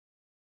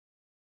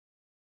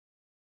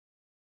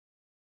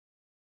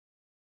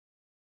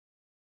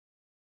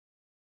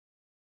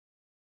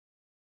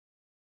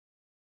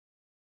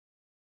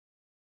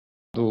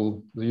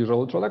do the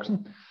usual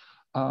introduction.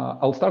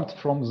 I'll start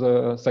from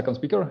the second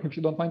speaker, if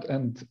you don't mind.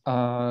 And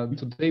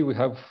today we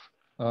have,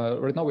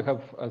 right now we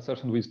have a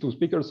session with two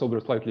speakers, so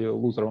we're slightly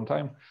looser on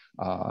time.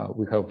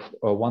 We have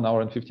 1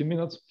 hour and 15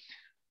 minutes.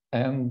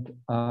 And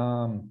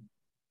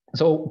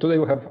so today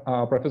we have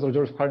Professor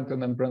Joseph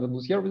Harrington and Brendan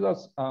Lucier with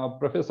us.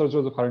 Professor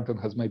Joseph Harrington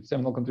has made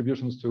seminal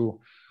contributions to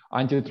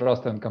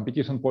antitrust and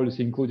competition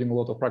policy, including a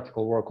lot of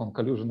practical work on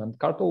collusion and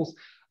cartels,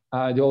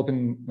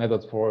 developing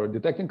methods for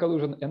detecting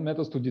collusion and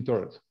methods to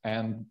deter it,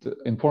 and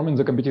informing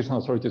the competition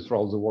authorities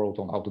throughout the world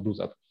on how to do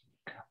that.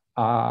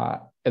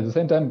 At the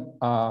same time,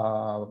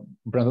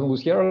 Brendan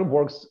Lucier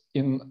works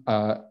in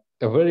a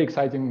very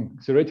exciting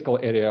theoretical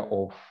area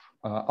of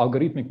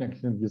algorithmic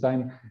mechanism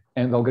design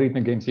and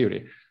algorithmic game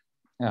theory.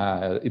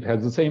 It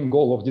has the same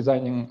goal of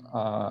designing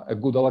a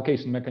good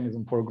allocation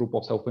mechanism for a group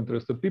of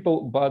self-interested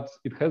people, but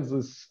it has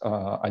this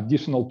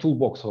additional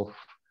toolbox of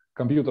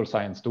computer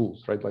science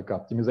tools, right, like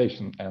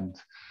optimization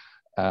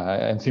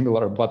and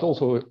similar, but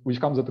also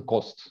which comes at the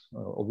cost,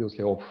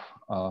 obviously, of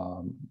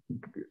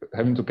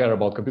having to care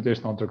about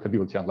computational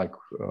tractability, unlike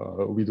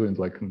we do it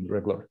like in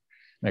regular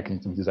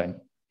mechanism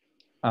design.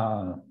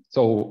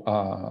 So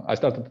I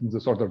started in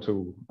this order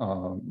to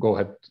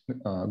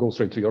go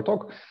straight to your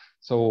talk.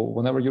 So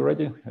whenever you're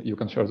ready, you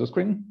can share the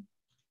screen.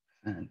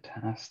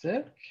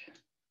 Fantastic.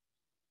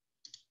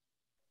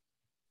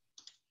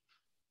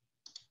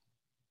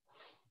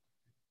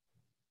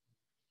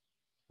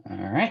 All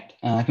right,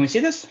 can we see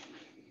this?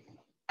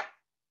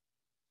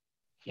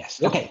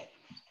 Yes, yep. Okay,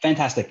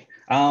 fantastic.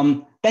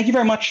 Thank you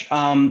very much.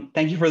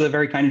 Thank you for the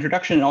very kind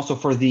introduction and also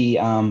for the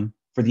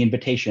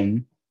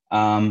invitation.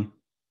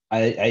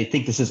 I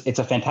think it's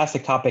a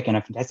fantastic topic and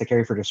a fantastic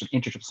area for just sort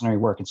of interdisciplinary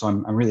work. And so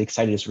I'm really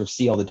excited to sort of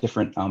see all the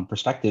different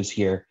perspectives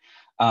here.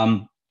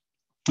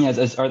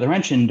 As Arthur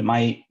mentioned,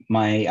 my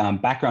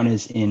background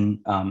is in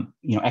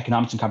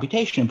economics and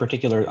computation, in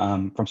particular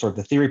from sort of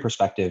the theory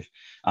perspective.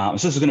 So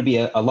this is going to be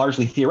a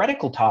largely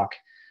theoretical talk.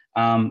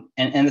 And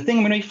the thing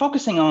I'm going to be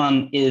focusing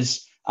on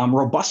is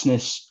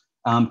robustness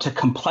to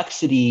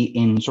complexity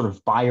in sort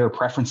of buyer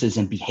preferences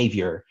and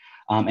behavior.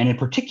 And in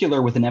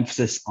particular with an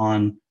emphasis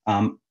on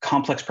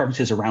complex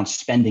preferences around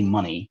spending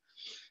money.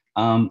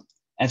 And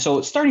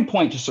so starting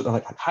point, just sort of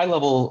like high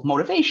level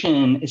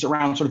motivation is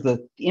around sort of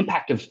the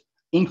impact of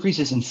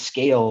increases in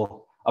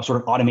scale of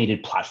sort of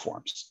automated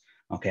platforms.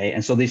 Okay,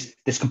 and so this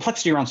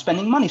complexity around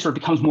spending money sort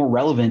of becomes more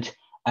relevant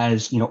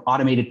as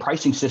automated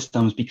pricing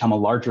systems become a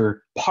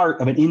larger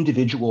part of an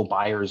individual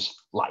buyer's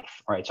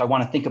life. All right, so I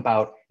want to think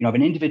about of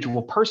an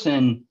individual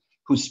person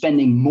who's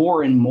spending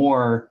more and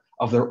more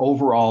of their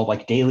overall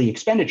like daily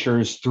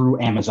expenditures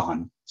through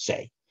Amazon,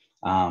 say,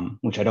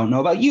 which I don't know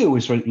about you,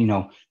 is sort of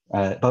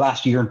the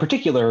last year in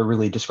particular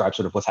really describes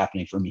sort of what's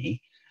happening for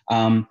me.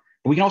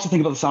 But we can also think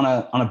about this on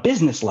a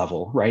business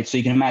level, right? So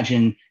you can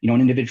imagine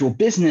an individual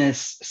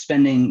business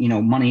spending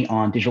money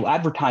on digital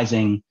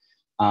advertising,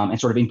 and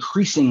sort of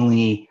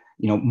increasingly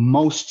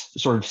most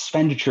sort of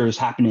expenditures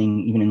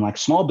happening even in like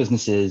small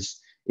businesses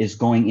is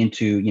going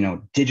into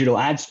digital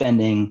ad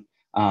spending,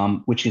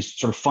 which is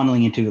sort of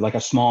funneling into like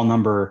a small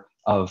number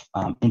of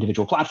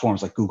individual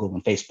platforms like Google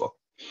and Facebook.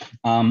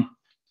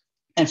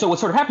 And so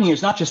what's sort of happening here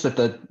is not just that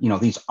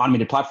these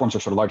automated platforms are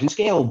sort of large in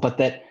scale, but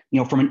that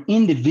from an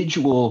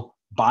individual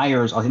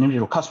buyer's or an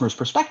individual customer's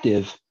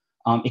perspective,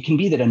 it can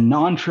be that a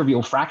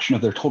non-trivial fraction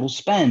of their total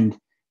spend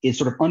is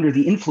sort of under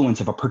the influence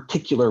of a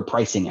particular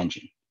pricing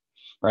engine,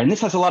 right? And this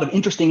has a lot of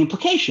interesting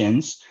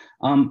implications.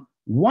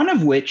 One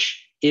of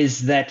which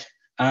is that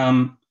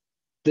from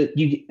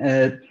the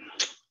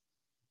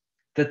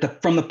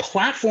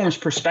platform's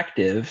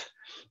perspective,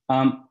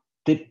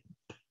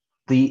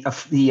 the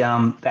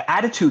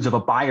attitudes of a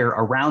buyer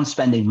around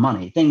spending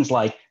money, things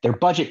like their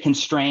budget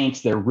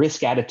constraints, their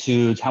risk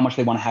attitudes, how much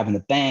they want to have in the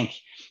bank,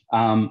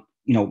 the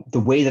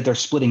way that they're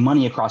splitting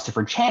money across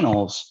different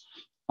channels,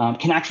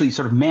 can actually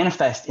sort of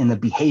manifest in the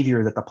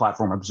behavior that the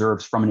platform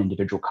observes from an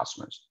individual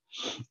customers.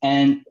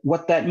 And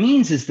what that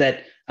means is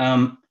that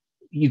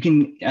you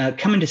can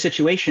come into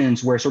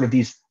situations where sort of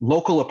these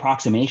local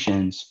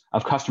approximations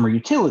of customer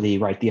utility,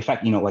 right, the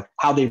effect, like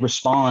how they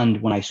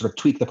respond when I sort of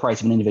tweak the price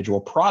of an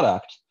individual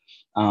product,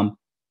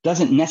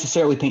 doesn't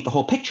necessarily paint the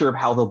whole picture of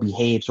how they'll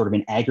behave sort of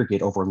in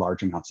aggregate over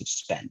large amounts of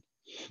spend.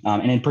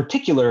 And in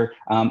particular,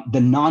 the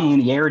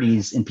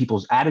nonlinearities in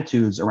people's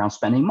attitudes around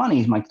spending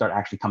money might start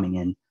actually coming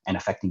in and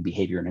affecting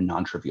behavior in a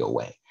non-trivial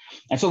way.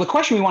 And so the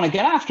question we want to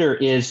get after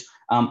is,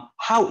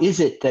 how is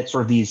it that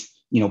sort of these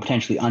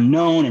potentially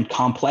unknown and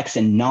complex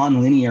and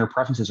nonlinear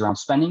preferences around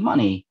spending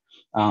money,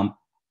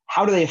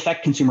 how do they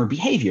affect consumer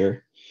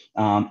behavior?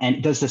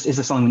 And is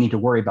this something we need to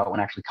worry about when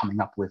actually coming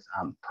up with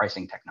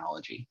pricing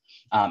technology?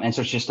 And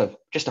so it's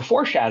just a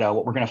foreshadow.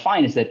 What we're going to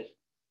find is that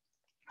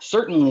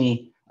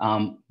certainly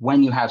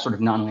when you have sort of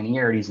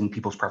nonlinearities in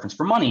people's preference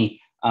for money,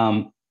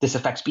 this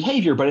affects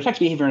behavior, but it affects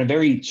behavior in a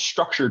very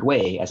structured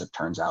way, as it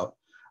turns out.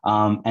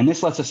 And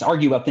this lets us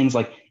argue about things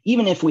like,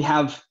 even if we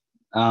have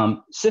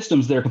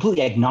systems that are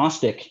completely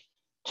agnostic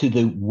to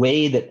the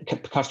way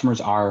that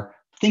customers are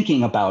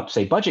thinking about,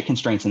 say, budget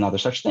constraints and other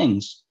such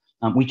things,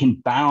 we can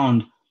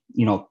bound,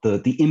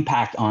 the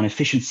impact on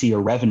efficiency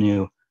or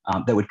revenue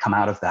that would come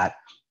out of that,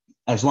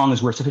 as long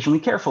as we're sufficiently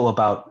careful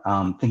about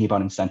thinking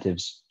about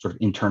incentives sort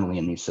of internally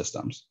in these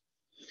systems.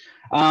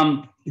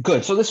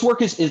 Good. So this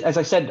work is as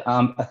I said,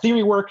 a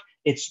theory work.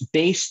 It's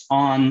based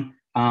on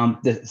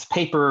this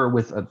paper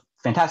with a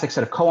fantastic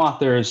set of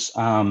co-authors,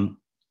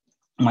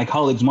 my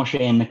colleagues Moshe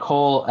and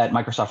Nicole at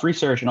Microsoft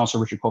Research, and also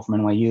Richard Cole from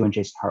NYU and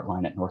Jason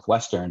Hartline at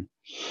Northwestern.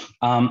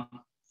 And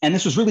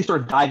this was really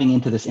sort of diving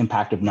into this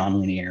impact of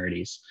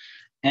nonlinearities.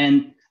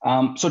 And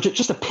so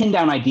just to pin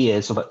down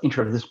ideas, so the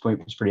intro to this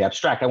point was pretty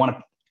abstract. I want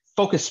to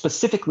focus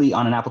specifically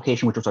on an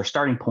application, which was our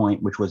starting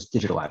point, which was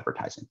digital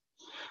advertising.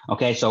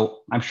 Okay, so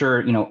I'm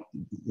sure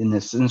in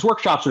this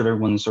workshop, sort of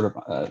everyone's sort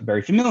of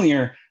very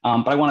familiar,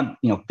 but I want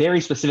to very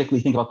specifically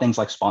think about things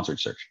like sponsored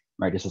search,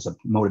 right? This is a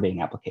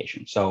motivating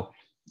application. So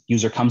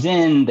user comes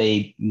in,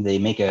 they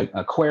make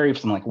a query for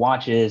something like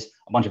watches,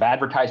 a bunch of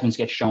advertisements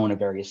get shown of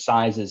various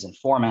sizes and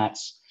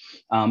formats,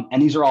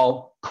 and these are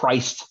all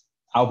priced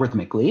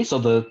algorithmically. So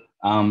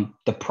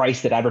the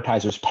price that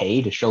advertisers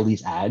pay to show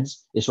these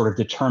ads is sort of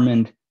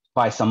determined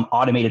by some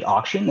automated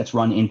auction that's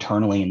run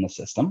internally in the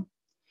system.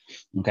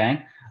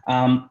 Okay,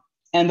 and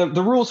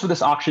the rules for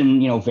this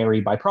auction,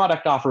 vary by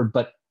product offered,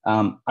 but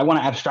I want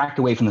to abstract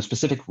away from the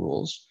specific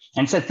rules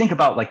and instead think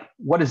about like,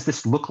 what does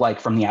this look like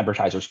from the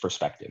advertiser's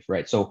perspective,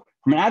 right? So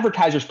from an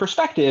advertiser's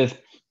perspective,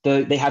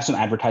 they have some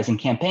advertising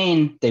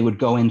campaign. They would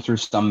go in through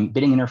some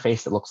bidding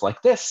interface that looks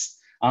like this.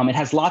 It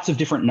has lots of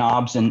different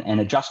knobs and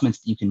adjustments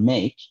that you can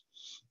make.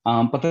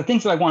 But the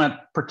things that I want to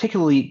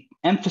particularly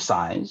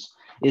emphasize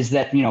is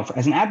that,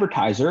 as an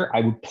advertiser,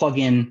 I would plug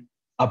in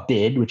a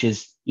bid, which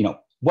is,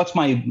 what's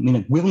my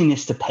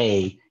willingness to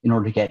pay in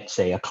order to get,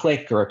 say, a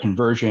click or a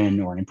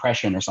conversion or an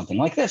impression or something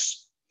like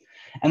this.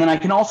 And then I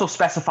can also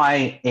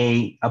specify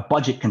a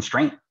budget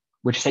constraint,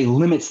 which, say,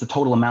 limits the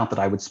total amount that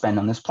I would spend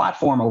on this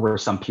platform over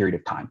some period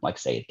of time, like,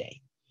 say, a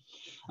day.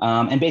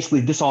 And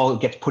basically, this all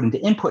gets put into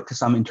input to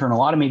some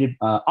internal automated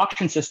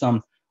auction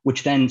system,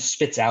 which then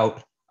spits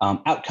out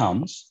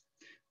outcomes.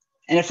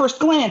 And at first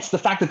glance, the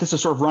fact that this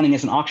is sort of running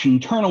as an auction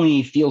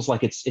internally feels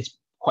like it's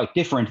quite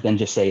different than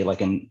just, say,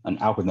 like an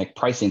algorithmic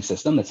pricing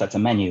system that sets a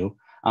menu.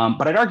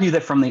 But I'd argue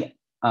that from the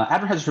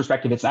advertiser's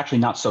perspective, it's actually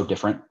not so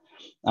different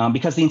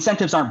because the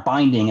incentives aren't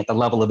binding at the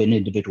level of an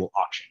individual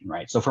auction,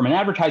 right? So from an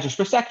advertiser's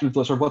perspective,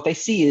 sort of what they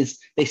see is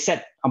they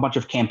set a bunch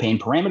of campaign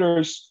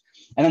parameters,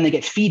 and then they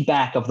get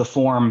feedback of the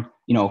form,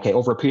 okay,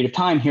 over a period of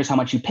time, here's how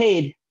much you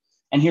paid,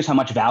 and here's how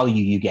much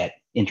value you get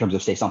in terms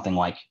of, say, something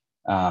like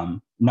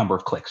number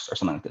of clicks or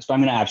something like this. But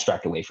I'm going to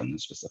abstract away from the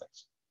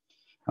specifics.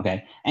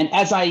 Okay, and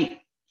as I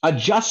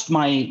adjust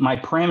my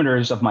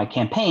parameters of my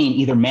campaign,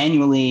 either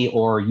manually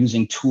or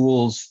using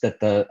tools that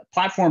the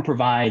platform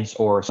provides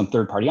or some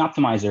third-party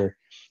optimizer,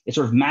 it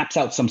sort of maps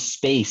out some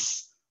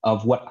space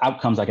of what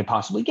outcomes I could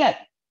possibly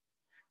get,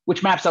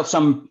 which maps out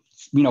some,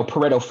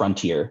 Pareto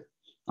frontier.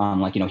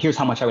 Like, here's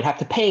how much I would have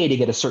to pay to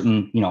get a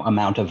certain,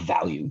 amount of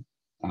value,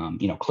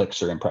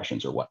 clicks or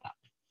impressions or whatnot.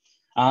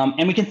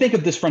 And we can think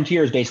of this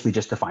frontier as basically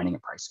just defining a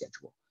price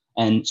schedule.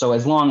 And so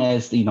as long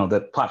as,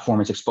 the platform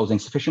is exposing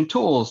sufficient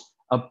tools,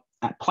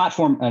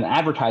 an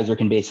advertiser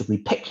can basically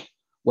pick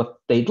what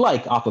they'd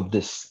like off of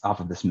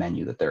this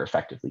menu that they're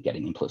effectively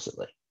getting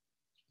implicitly.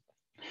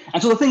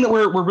 And so the thing that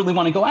we're really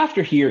want to go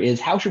after here is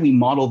how should we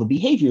model the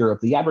behavior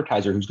of the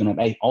advertiser who's going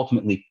to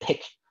ultimately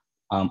pick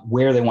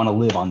where they want to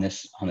live on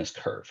this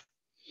curve.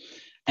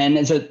 And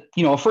as a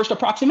first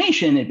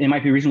approximation, it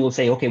might be reasonable to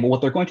say, okay, well,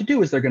 what they're going to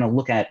do is they're going to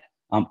look at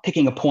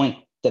picking a point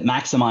that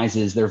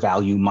maximizes their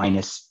value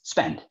minus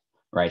spend.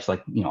 Right. So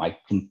like, I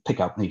can pick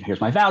up,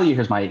 here's my value,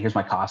 here's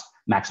my cost,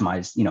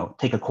 maximize,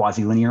 take a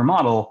quasi-linear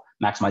model,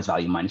 maximize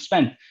value minus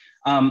spend.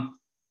 And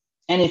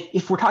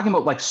if we're talking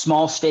about like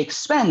small stakes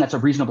spend, that's a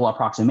reasonable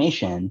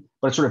approximation,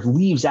 but it sort of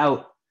leaves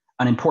out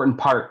an important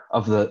part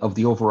of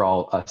the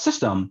overall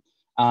system,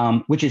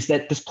 which is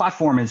that this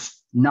platform is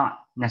not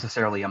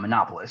necessarily a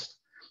monopolist,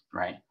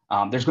 right?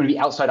 There's going to be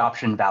outside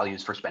option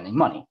values for spending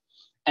money.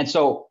 And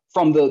so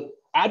from the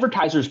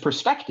advertiser's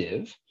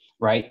perspective,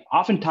 right,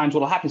 oftentimes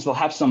what will happen is they'll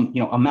have some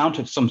amount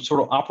of some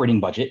sort of operating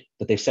budget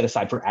that they've set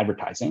aside for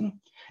advertising,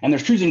 and they're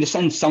choosing to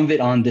send some of it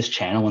on this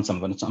channel and some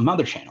of it on some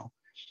other channel.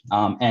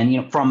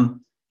 And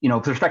from the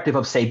perspective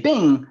of, say,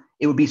 Bing,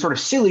 it would be sort of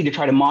silly to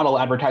try to model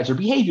advertiser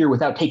behavior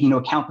without taking into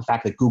account the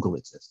fact that Google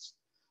exists.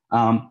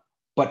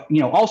 But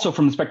also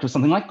from the perspective of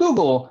something like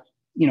Google,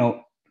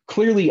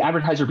 clearly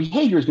advertiser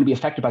behavior is going to be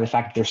affected by the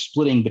fact that they're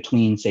splitting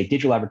between, say,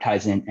 digital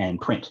advertising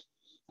and print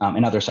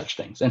and other such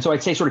things. And so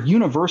I'd say sort of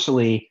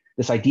universally,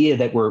 this idea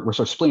that we're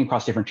sort of splitting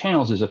across different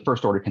channels is a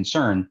first order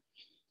concern.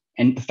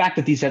 And the fact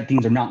that these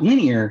things are not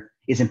linear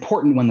is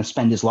important when the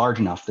spend is large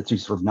enough that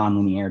these sort of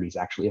non-linearities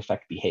actually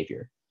affect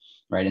behavior,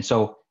 right? And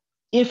so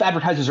if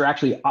advertisers are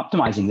actually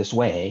optimizing this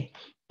way,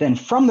 then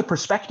from the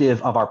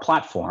perspective of our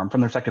platform,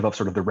 from the perspective of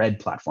sort of the red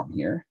platform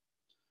here,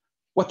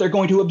 what they're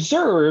going to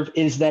observe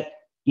is that,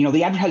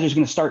 the advertiser is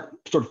going to start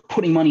sort of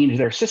putting money into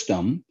their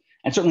system.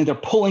 And certainly they're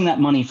pulling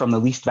that money from the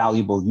least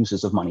valuable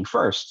uses of money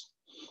first.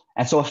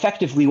 And so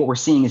effectively what we're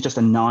seeing is just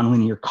a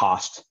nonlinear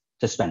cost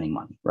to spending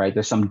money, right?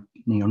 There's some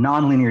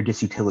nonlinear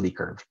disutility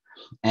curve.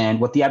 And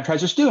what the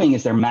advertiser's doing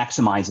is they're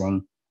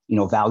maximizing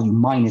value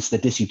minus the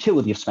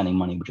disutility of spending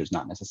money, which is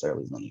not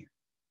necessarily linear,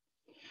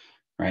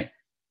 right?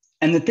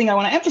 And the thing I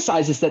want to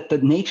emphasize is that the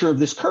nature of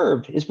this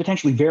curve is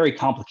potentially very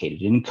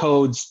complicated. It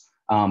encodes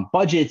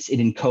budgets, it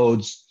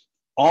encodes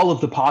all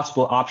of the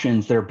possible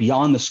options that are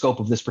beyond the scope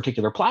of this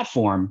particular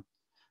platform.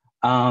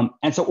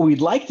 And so what we'd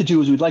like to do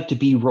is we'd like to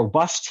be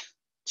robust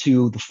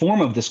to the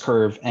form of this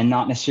curve and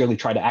not necessarily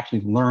try to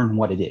actually learn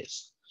what it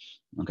is,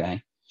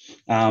 okay?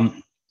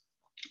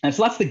 And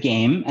so that's the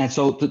game. And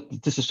so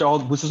this is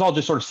all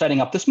just sort of setting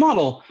up this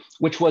model,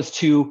 which was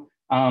to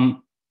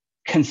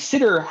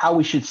consider how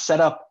we should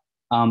set up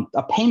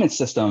a payment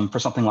system for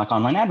something like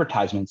online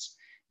advertisements,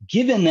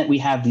 given that we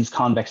have these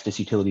convex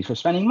disutilities for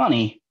spending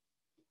money,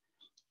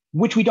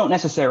 which we don't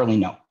necessarily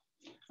know,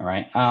 all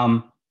right?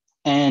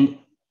 And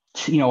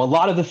a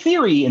lot of the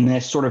theory in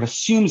this sort of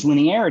assumes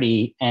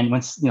linearity, and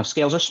when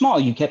scales are small,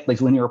 you get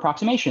like linear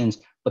approximations,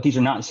 but these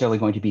are not necessarily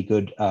going to be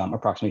good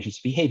approximations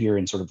to behavior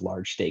in sort of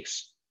large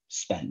stakes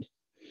spend.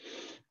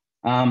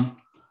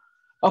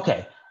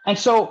 Okay, and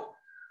so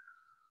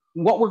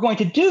what we're going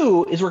to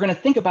do is we're going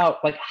to think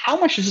about like how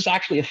much does this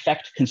actually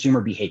affect consumer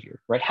behavior,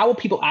 right? How will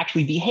people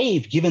actually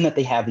behave given that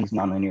they have these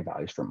nonlinear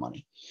values for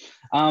money?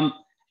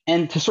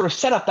 And to sort of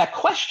set up that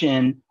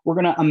question, we're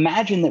going to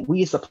imagine that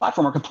we as the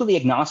platform are completely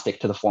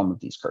agnostic to the form of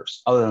these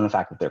curves, other than the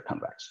fact that they're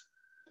convex.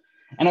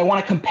 And I want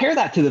to compare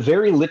that to the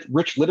very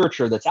rich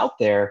literature that's out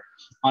there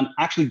on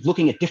actually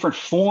looking at different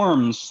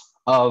forms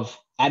of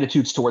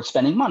attitudes towards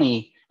spending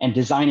money and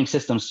designing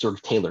systems sort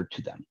of tailored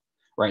to them,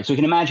 right? So you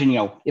can imagine,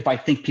 if I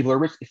think people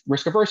are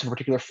risk averse of a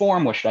particular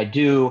form, what should I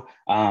do?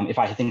 If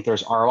I think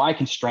there's ROI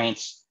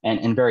constraints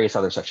and various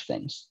other such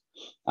things.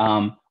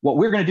 What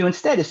we're going to do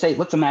instead is say,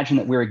 let's imagine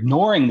that we're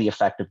ignoring the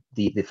fact that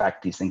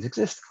these things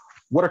exist.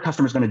 What are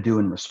customers going to do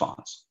in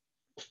response?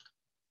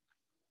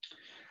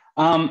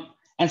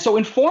 And so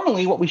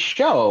informally, what we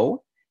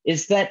show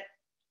is that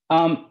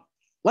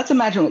let's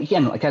imagine,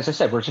 again, like as I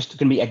said, we're just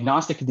going to be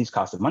agnostic to these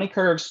cost of money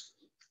curves.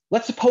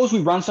 Let's suppose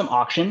we run some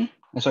auction.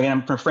 And so again, I'm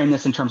going to frame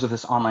this in terms of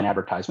this online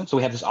advertisement. So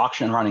we have this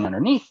auction running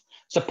underneath.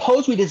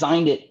 Suppose we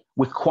designed it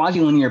with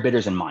quasi-linear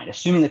bidders in mind,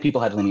 assuming that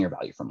people had linear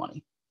value for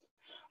money.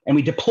 And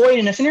we deploy it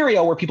in a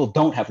scenario where people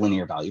don't have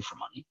linear value for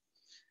money.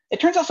 It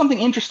turns out something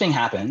interesting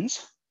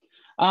happens,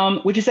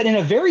 which is that in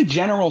a very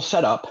general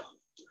setup,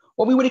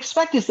 what we would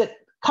expect is that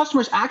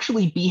customers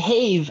actually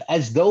behave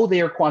as though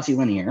they are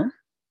quasi-linear,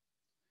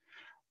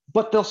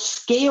 but they'll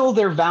scale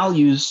their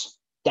values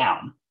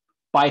down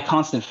by a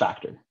constant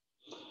factor,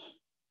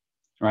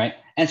 right?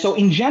 And so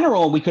in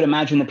general, we could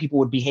imagine that people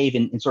would behave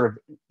in sort of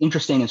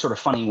interesting and sort of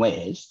funny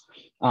ways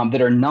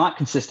that are not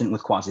consistent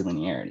with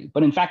quasi-linearity.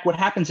 But in fact, what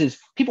happens is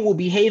people will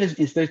behave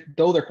as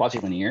though they're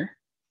quasi-linear,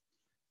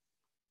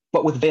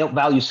 but with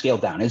value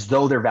scaled down, as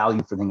though their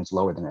value for things is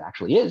lower than it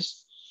actually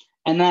is.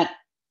 And that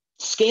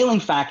scaling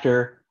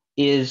factor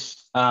is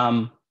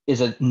a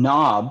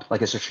knob,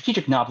 like it's a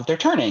strategic knob that they're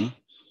turning,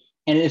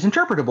 and it is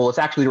interpretable. It's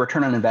actually a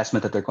return on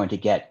investment that they're going to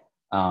get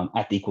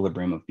at the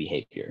equilibrium of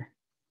behavior.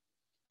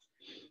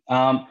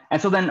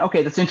 And so then,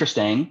 okay, that's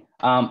interesting.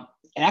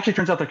 It actually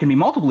turns out there can be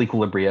multiple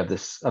equilibria of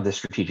this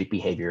strategic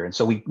behavior. And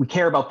so we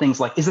care about things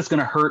like, is this going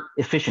to hurt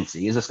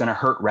efficiency? Is this going to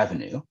hurt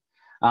revenue?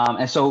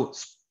 And so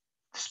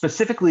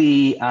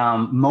specifically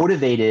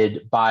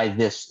motivated by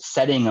this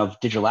setting of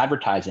digital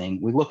advertising,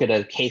 we look at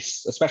a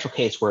special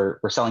case where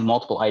we're selling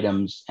multiple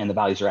items and the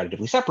values are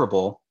additively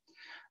separable.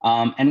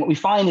 And what we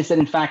find is that,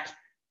 in fact,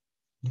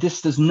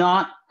 this does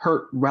not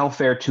hurt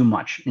welfare too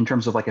much in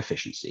terms of like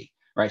efficiency,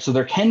 right? So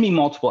there can be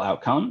multiple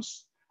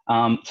outcomes.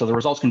 So the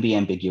results can be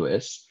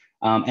ambiguous.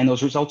 And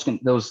those results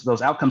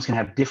those outcomes can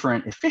have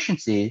different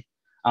efficiency,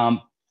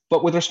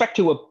 but with respect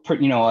to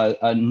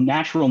a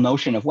natural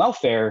notion of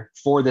welfare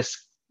for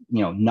this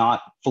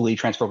not fully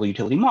transferable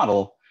utility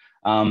model,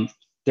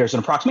 there's an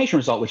approximation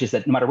result, which is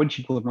that no matter which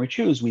equilibrium we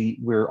choose,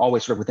 we're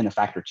always sort of within a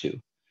factor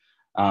 2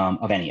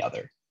 of any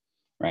other,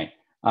 right?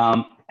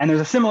 And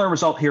there's a similar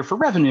result here for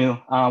revenue,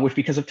 which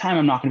because of time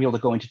I'm not going to be able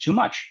to go into too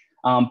much.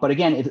 But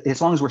again, as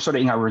long as we're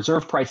sorting our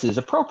reserve prices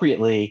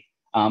appropriately,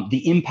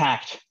 the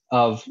impact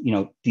of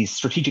these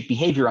strategic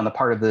behavior on the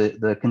part of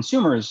the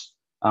consumers,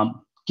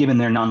 given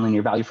their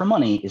nonlinear value for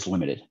money, is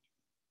limited.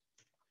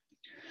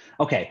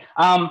 Okay,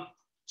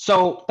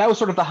 so that was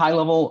sort of the high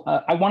level.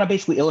 I want to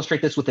basically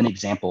illustrate this with an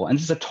example, and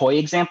this is a toy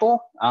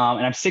example,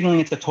 and I'm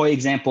signaling it's a toy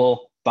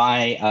example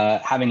by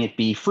having it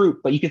be fruit.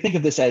 But you can think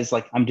of this as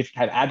like I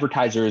have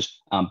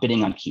advertisers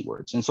bidding on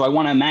keywords, and so I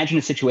want to imagine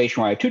a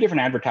situation where I have 2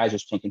 different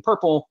advertisers, pink and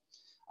purple,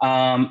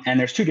 and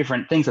there's 2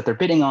 different things that they're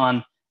bidding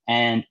on.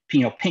 And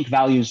pink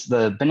values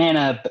the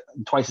banana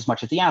twice as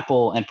much as the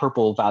apple, and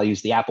purple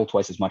values the apple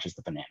twice as much as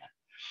the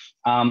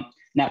banana.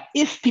 Now,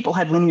 if people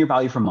had linear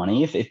value for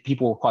money, if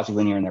people were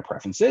quasi-linear in their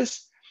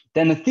preferences,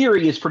 then the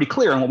theory is pretty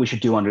clear on what we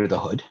should do under the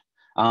hood.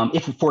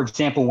 If, for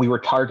example, we were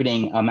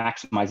targeting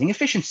maximizing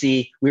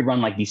efficiency, we'd run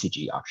like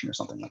VCG auction or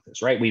something like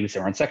this, right? We would say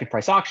run second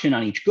price auction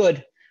on each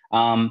good.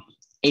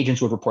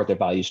 agents would report their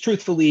values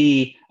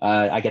truthfully.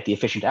 I get the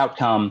efficient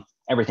outcome.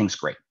 Everything's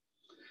great.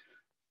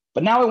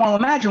 But now I want to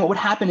imagine what would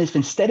happen if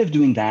instead of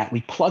doing that,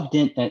 we plugged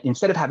in,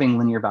 instead of having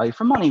linear value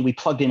for money, we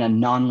plugged in a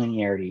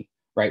non-linearity,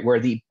 right? Where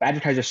the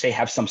advertisers say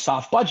have some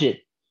soft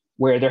budget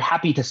where they're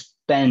happy to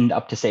spend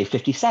up to say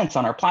 50 cents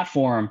on our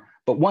platform.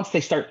 But once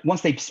they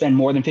spend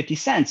more than 50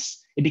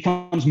 cents, it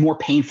becomes more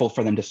painful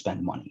for them to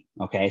spend money.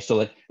 Okay.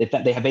 So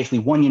that they have basically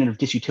 1 unit of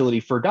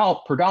disutility per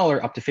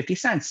dollar up to 50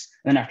 cents.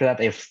 And then after that,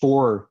 they have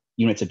 4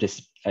 units of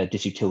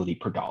disutility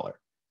per dollar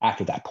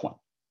after that point.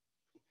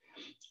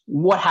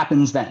 What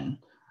happens then?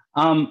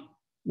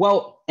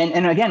 Well,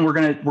 and again, we're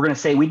gonna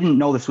say we didn't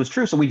know this was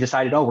true, so we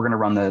decided, oh, we're gonna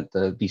run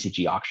the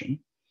BCG auction.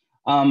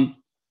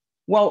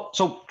 Well,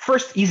 so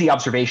first easy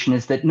observation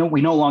is that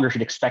we no longer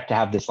should expect to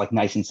have this like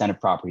nice incentive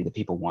property that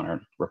people want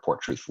to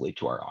report truthfully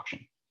to our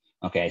auction.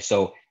 Okay,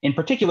 so in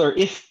particular,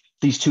 if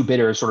these 2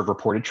 bidders sort of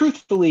reported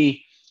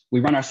truthfully, we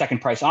run our second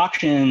price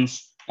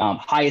auctions,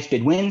 highest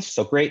bid wins,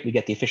 so great, we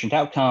get the efficient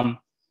outcome.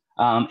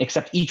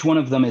 Except each one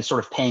of them is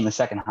sort of paying the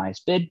second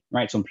highest bid,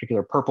 right? So in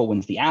particular, purple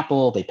wins the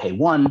apple, they pay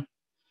 1.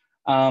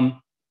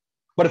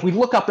 But if we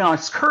look up on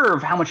its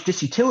curve, how much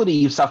disutility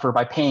you suffer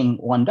by paying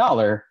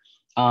 $1,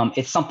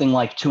 it's something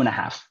like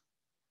 2.5,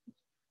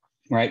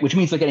 right? Which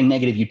means they're getting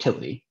negative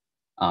utility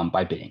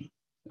by bidding,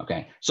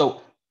 okay?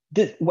 So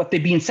what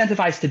they'd be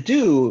incentivized to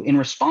do in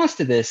response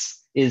to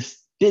this is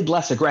bid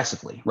less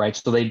aggressively, right?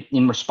 So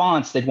in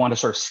response, they'd want to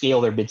sort of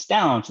scale their bids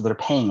down so they're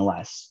paying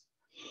less.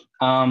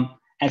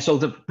 And so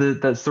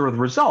the sort of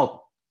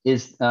result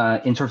is,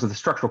 in terms of the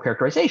structural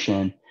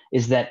characterization,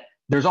 is that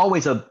there's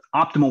always an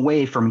optimal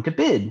way for me to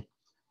bid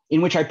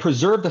in which I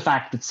preserve the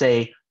fact that,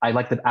 say, I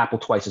like the apple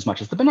twice as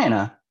much as the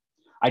banana.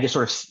 I just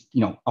sort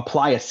of,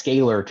 apply a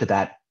scalar to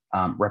that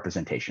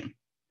representation.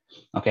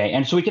 Okay,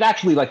 and so we could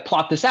actually like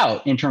plot this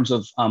out in terms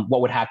of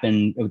what would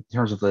happen in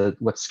terms of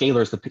what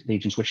scalars the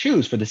agents would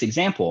choose for this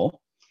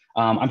example.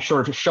 I'm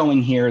sort of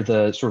showing here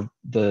the sort of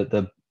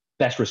the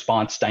best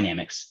response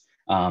dynamics.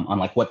 On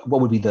like what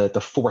would be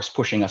the force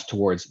pushing us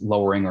towards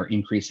lowering or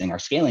increasing our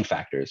scaling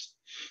factors.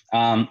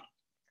 And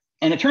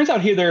it turns out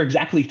here there are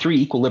exactly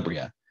 3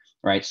 equilibria,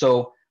 right?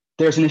 So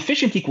there's an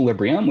efficient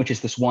equilibrium, which is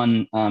this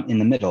one in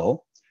the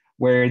middle,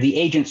 where the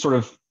agents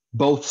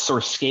both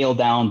scale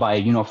down by a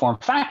uniform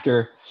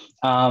factor,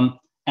 and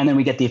then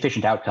we get the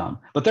efficient outcome.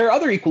 But there are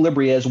other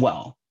equilibria as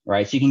well,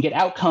 right? So you can get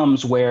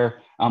outcomes where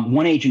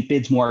one agent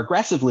bids more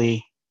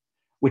aggressively,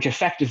 which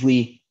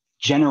effectively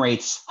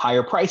generates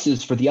higher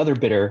prices for the other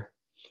bidder,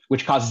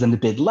 which causes them to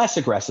bid less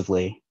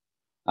aggressively,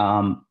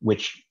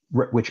 which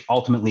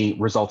ultimately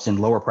results in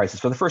lower prices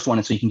for the first one.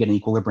 And so you can get an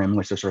equilibrium in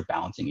which they're sort of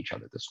balancing each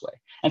other this way.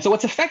 And so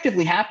what's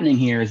effectively happening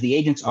here is the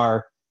agents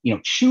are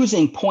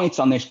choosing points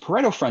on this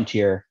Pareto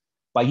frontier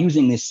by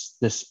using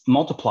this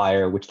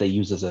multiplier, which they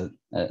use as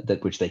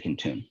which they can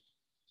tune.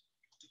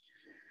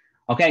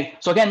 Okay,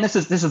 so again, this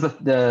is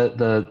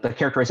the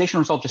characterization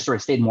result just sort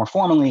of stated more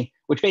formally,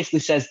 which basically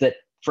says that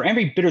for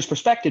every bidder's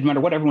perspective, no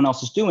matter what everyone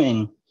else is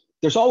doing,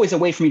 there's always a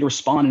way for me to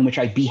respond in which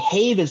I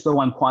behave as though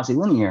I'm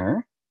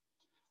quasi-linear,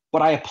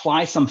 but I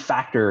apply some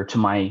factor to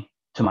my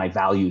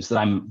values that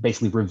I'm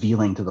basically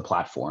revealing to the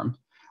platform.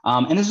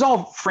 And this is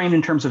all framed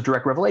in terms of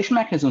direct revelation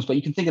mechanisms, but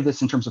you can think of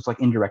this in terms of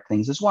like indirect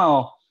things as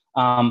well.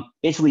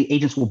 Basically,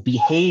 agents will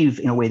behave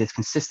in a way that's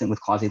consistent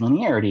with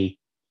quasi-linearity,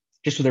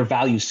 just with their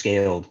values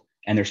scaled,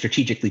 and they're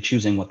strategically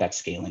choosing what that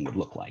scaling would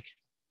look like.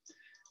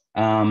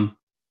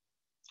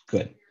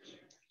 Good.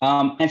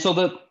 And so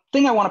the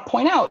thing I want to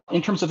point out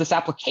in terms of this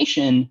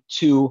application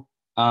to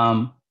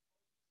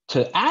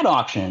ad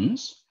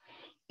auctions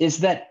is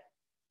that,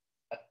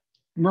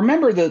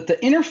 remember, the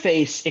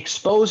interface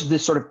exposed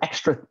this sort of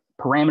extra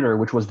parameter,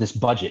 which was this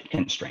budget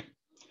constraint,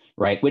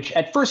 right? Which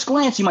at first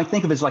glance, you might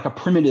think of as like a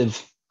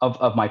primitive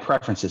of my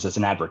preferences as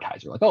an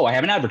advertiser. Like, oh, I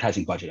have an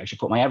advertising budget. I should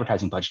put my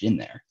advertising budget in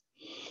there.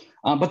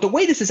 But the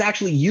way this is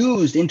actually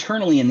used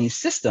internally in these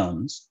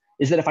systems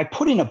is that if I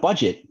put in a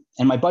budget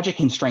and my budget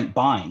constraint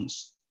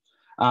binds,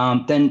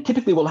 then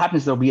typically what will happen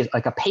is there'll be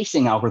like a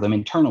pacing algorithm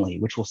internally,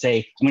 which will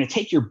say, I'm going to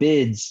take your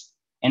bids,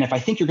 and if I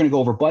think you're going to go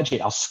over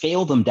budget, I'll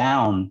scale them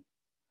down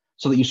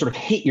so that you sort of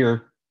hit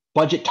your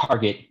budget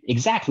target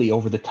exactly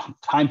over the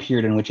time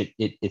period in which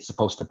it's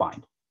supposed to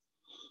bind.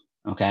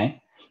 Okay,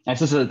 and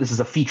so this is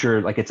a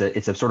feature, like it's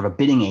a sort of a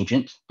bidding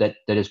agent that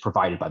is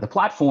provided by the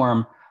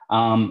platform,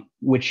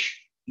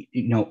 which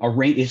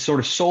is sort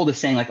of sold as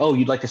saying like, oh,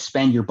 you'd like to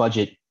spend your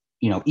budget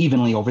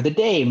evenly over the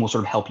day, and we'll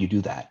sort of help you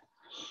do that.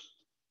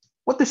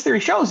 What this theory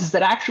shows is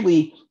that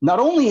actually not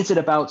only is it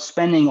about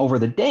spending over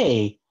the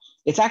day,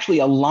 it's actually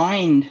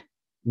aligned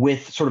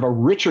with sort of a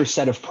richer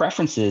set of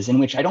preferences in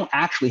which I don't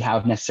actually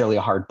have necessarily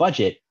a hard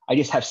budget. I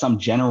just have some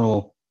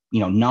general,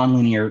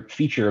 nonlinear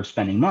feature of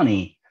spending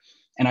money.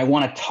 And I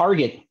want to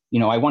target,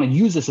 I want to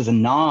use this as a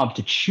knob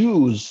to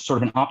choose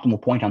sort of an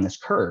optimal point on this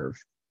curve.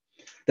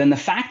 Then the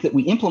fact that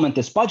we implement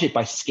this budget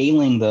by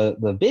scaling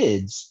the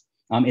bids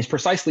is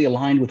precisely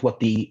aligned with what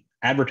the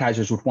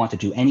advertisers would want to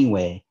do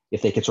anyway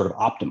if they could sort of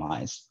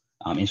optimize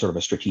in sort of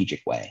a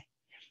strategic way.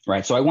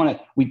 right? So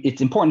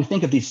it's important to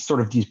think of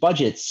these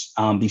budgets,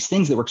 these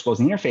things that we're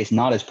exposing the interface,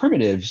 not as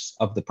primitives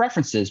of the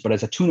preferences, but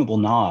as a tunable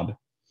knob.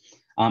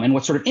 And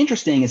what's sort of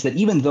interesting is that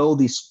even though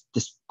this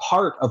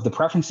part of the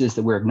preferences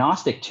that we're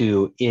agnostic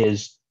to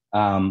is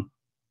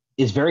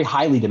very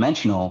highly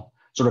dimensional,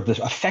 sort of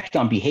the effect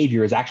on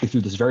behavior is actually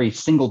through this very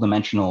single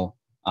dimensional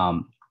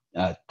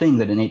thing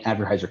that an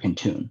advertiser can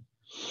tune.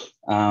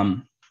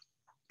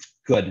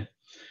 Good.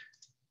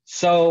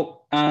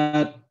 So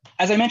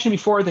as I mentioned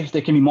before,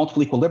 there can be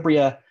multiple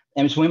equilibria,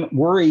 and so we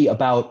worry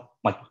about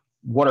like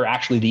what are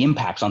actually the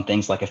impacts on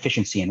things like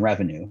efficiency and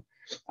revenue.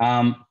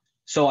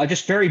 So I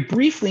just very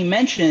briefly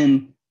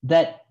mention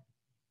that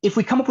if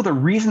we come up with a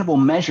reasonable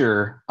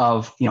measure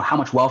of how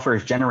much welfare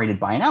is generated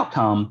by an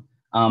outcome,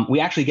 we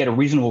actually get a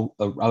reasonable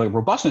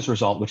robustness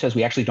result, which says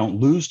we actually don't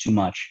lose too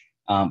much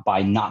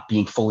by not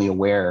being fully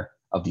aware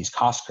of these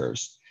cost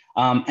curves.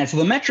 And so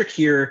the metric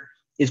here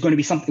is going to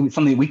be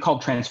something we call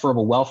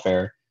transferable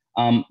welfare,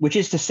 which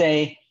is to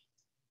say,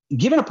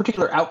 given a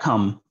particular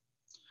outcome,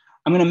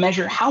 I'm going to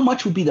measure how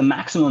much would be the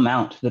maximum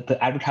amount that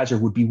the advertiser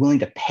would be willing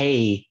to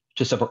pay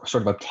to sort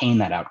of obtain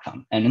that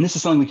outcome. And this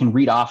is something we can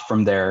read off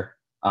from their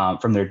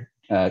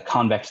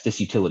convex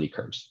disutility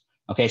curves.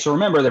 Okay, so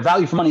remember, their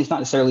value for money is not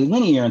necessarily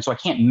linear, and so I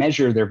can't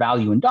measure their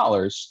value in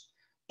dollars,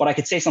 but I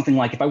could say something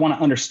like, if I want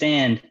to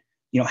understand,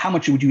 how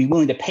much would you be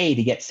willing to pay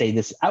to get, say,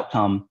 this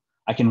outcome,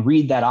 I can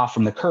read that off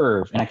from the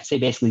curve, and I could say,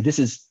 basically, this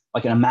is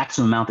like a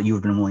maximum amount that you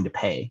have been willing to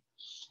pay.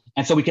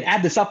 And so we could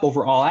add this up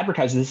over all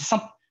advertisers. This is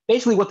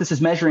basically what this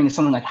is measuring is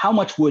something like how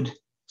much would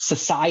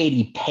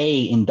society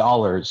pay in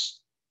dollars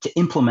to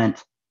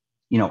implement,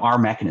 our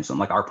mechanism,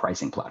 like our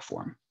pricing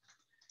platform.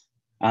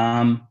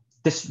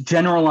 This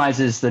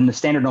generalizes the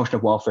standard notion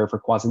of welfare for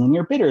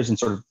quasi-linear bidders and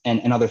sort of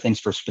and other things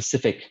for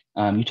specific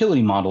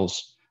utility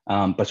models,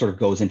 but sort of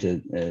goes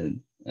into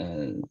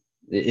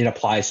it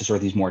applies to sort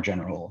of these more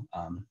general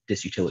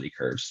disutility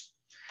curves.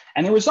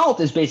 And the result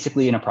is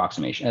basically an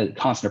approximation, a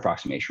constant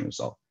approximation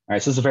result. All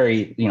right, so it's a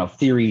very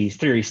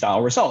theory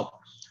style result,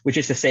 which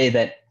is to say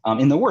that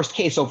in the worst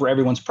case, over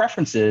everyone's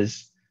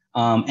preferences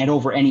and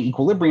over any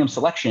equilibrium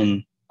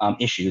selection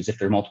issues, if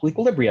there are multiple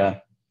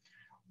equilibria,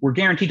 we're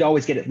guaranteed to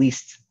always get at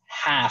least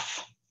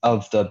half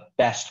of the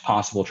best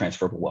possible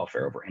transferable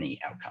welfare over any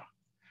outcome.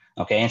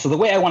 Okay, and so the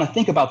way I want to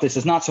think about this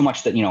is not so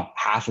much that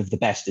half of the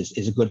best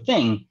is a good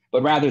thing,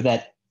 but rather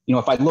that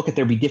if I look at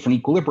there be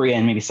different equilibria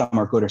and maybe some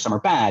are good or some are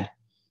bad,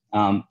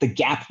 the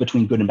gap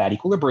between good and bad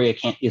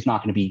equilibria is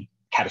not going to be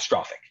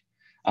catastrophic.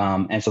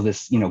 And so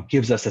this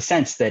gives us a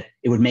sense that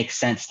it would make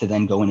sense to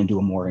then go in and do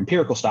a more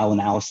empirical style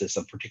analysis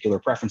of particular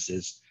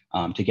preferences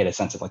to get a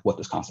sense of like what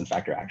this constant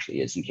factor actually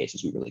is in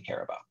cases we really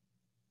care about.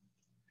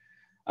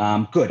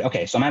 Good.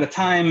 Okay, so I'm out of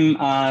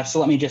time. So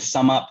let me just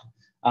sum up.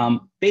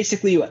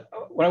 Basically,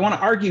 what I want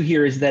to argue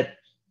here is that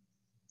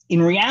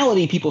in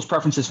reality, people's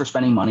preferences for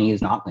spending money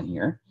is not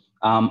linear.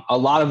 A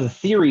lot of the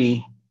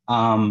theory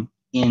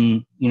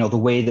in the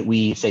way that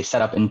we say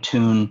set up and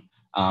tune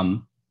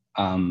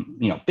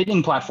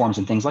bidding platforms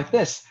and things like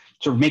this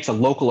sort of makes a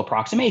local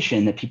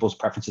approximation that people's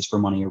preferences for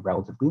money are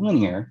relatively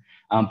linear.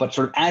 But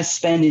sort of as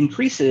spend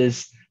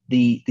increases,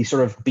 the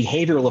sort of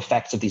behavioral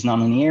effects of these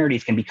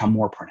nonlinearities can become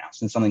more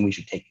pronounced, and something we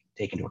should take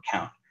into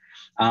account.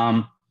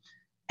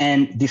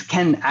 And this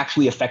can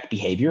actually affect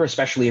behavior,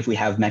 especially if we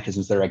have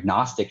mechanisms that are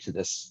agnostic to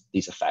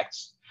these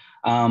effects.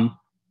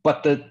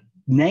 But the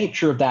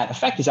nature of that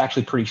effect is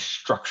actually pretty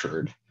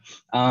structured.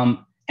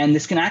 And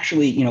this can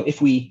actually,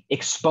 if we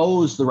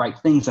expose the right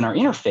things in our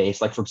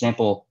interface, like for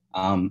example,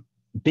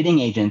 bidding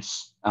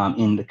agents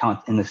in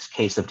this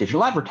case of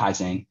digital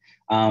advertising,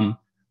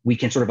 we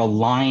can sort of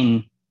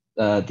align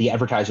the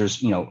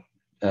advertisers,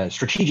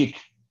 strategic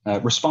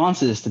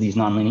responses to these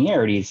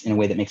nonlinearities in a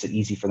way that makes it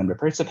easy for them to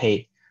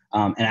participate,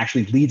 and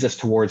actually leads us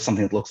towards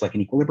something that looks like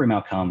an equilibrium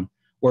outcome,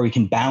 where we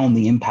can bound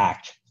the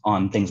impact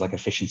on things like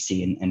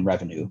efficiency and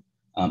revenue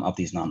of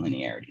these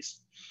nonlinearities.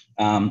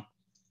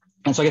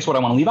 And so I guess what I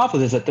want to leave off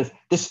with is that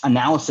this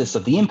analysis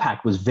of the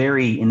impact was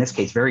in this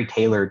case, very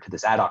tailored to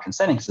this ad auction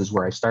settings. This is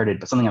where I started,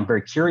 but something I'm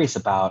very curious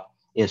about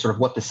is sort of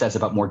what this says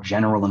about more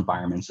general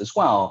environments as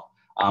well,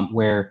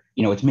 where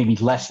it's maybe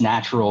less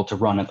natural to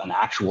run an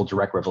actual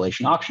direct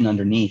revelation auction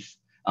underneath,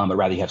 but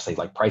rather you have, say,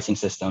 like pricing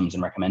systems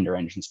and recommender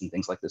engines and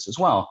things like this as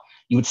well.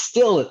 You would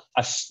still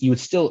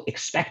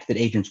expect that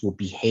agents will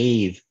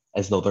behave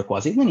as though they're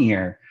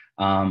quasi-linear,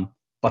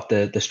 but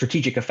the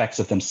strategic effects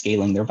of them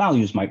scaling their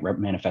values might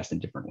manifest in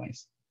different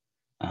ways.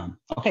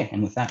 Okay,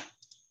 and with that,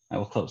 I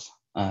will close.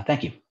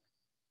 Thank you.